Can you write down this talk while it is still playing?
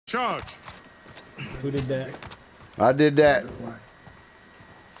Charge. Who did that? I did that.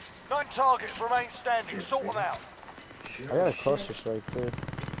 9 targets remain standing. Sort them out. I got a cluster strike too.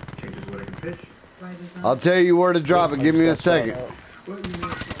 I'll tell you where to drop it. Give me a second.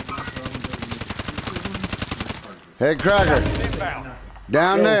 Hey, Cracker.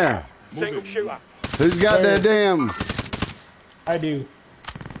 Down there. Single shooter. Who's got that damn? I do.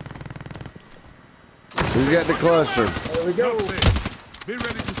 Who's got the cluster? There we go. Be ready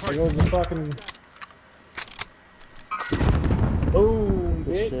to There fight. goes the fucking. Boom,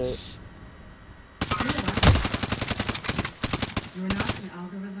 bitch. Shit. You're not an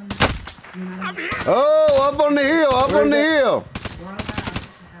algorithm. You're not an Oh, up on the hill. Up on the hill. We're allowed to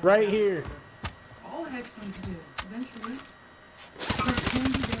have Right here. all hedge funds do. Eventually, there can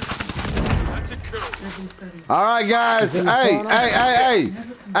be That's a kill. there's been studies. All right, guys. Hey.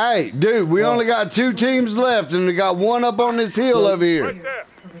 Hey, dude, we only got 2 teams left, and we got one up on this hill over here. Right there.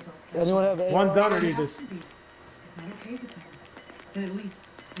 For results. Anyone have AR? One's underneath us. If not okay with them, then at least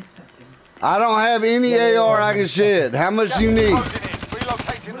accept them. I don't have any AR I can shed. How much do you need? Closing in.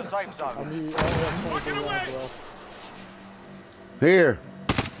 Relocating the safe I zone. need I only have 23 rounds left. Here.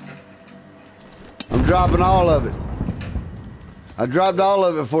 I'm dropping all of it. I dropped all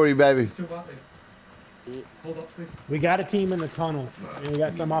of it for you, baby. We got a team in the tunnel, and we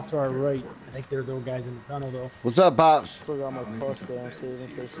got some off to our right. I think they're those guys in the tunnel, though. What's up, Pops? Still got my cluster. I'm saving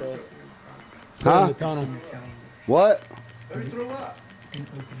for a sec. They're in Huh? the tunnel. What?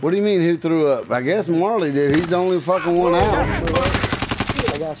 What do you mean who threw up? I guess Marley did. He's the only fucking one out.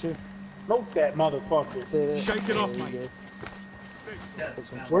 I got you. Smoke that motherfucker. Shake it off, man.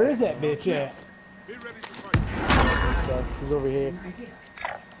 Where is that bitch at? Be ready to fight. He's over here.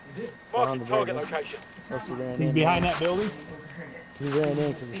 Marking the target building. location. Unless he ran He's in. behind that building. He ran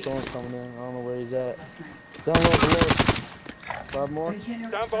in because the storm's coming in. I don't know where he's at. Down low below. 5 more.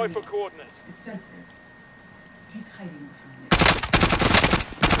 Stand by for coordinates. It's sensitive. He's hiding behind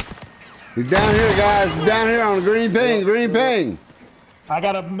it. He's down here, guys. He's down here on the green ping. Green ping. I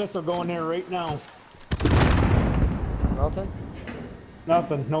got a missile going there right now. Nothing?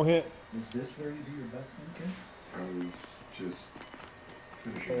 Nothing. No hit. Is this where you do your best thinking? I was just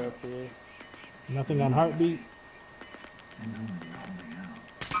finishing Stay up. up here. Nothing on heartbeat. And I'm holding out.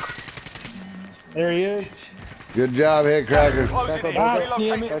 There he is. Good job, Head Cracker. Closing in. God damn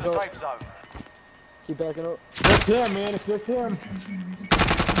Relocating it. the safe zone. Keep backing up. It's him, man. It's just him.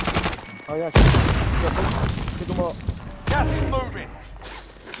 Oh, yeah. Pick him up. Gas is moving.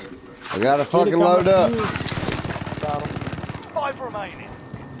 I gotta fucking load up. Got him. 5 remaining.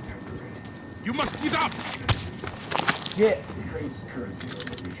 You must get up. Yeah.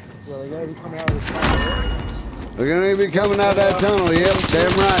 Well, they gotta be coming out of this tunnel, right? We're gonna be coming out that tunnel. Yep,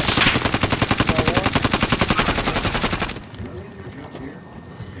 damn right.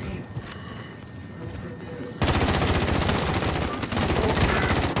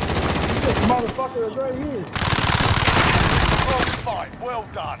 This motherfucker is right here. Close fight. Well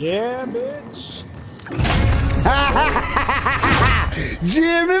done. Yeah, bitch.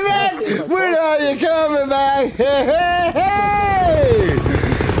 Jimmy, man, when are you coming back? Hey!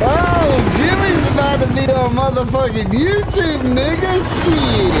 Oh, Jimmy's about to be on motherfucking YouTube, nigga.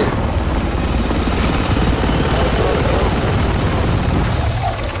 Shit.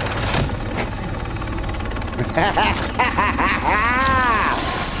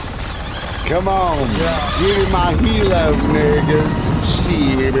 Come on, give me my helo, niggas.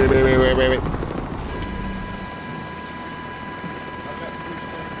 Shit.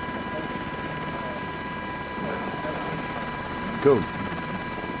 Cool.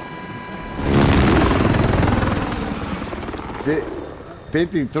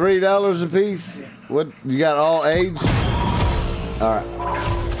 $53 a piece? What, you got all age? Alright.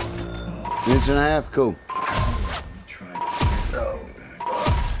 Inch and a half? Cool.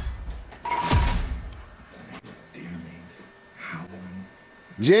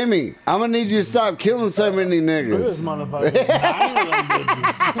 Jimmy, I'm gonna need you to stop killing so many Look at this niggas. motherfucker.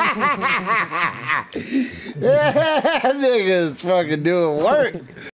 Niggas fucking doing work.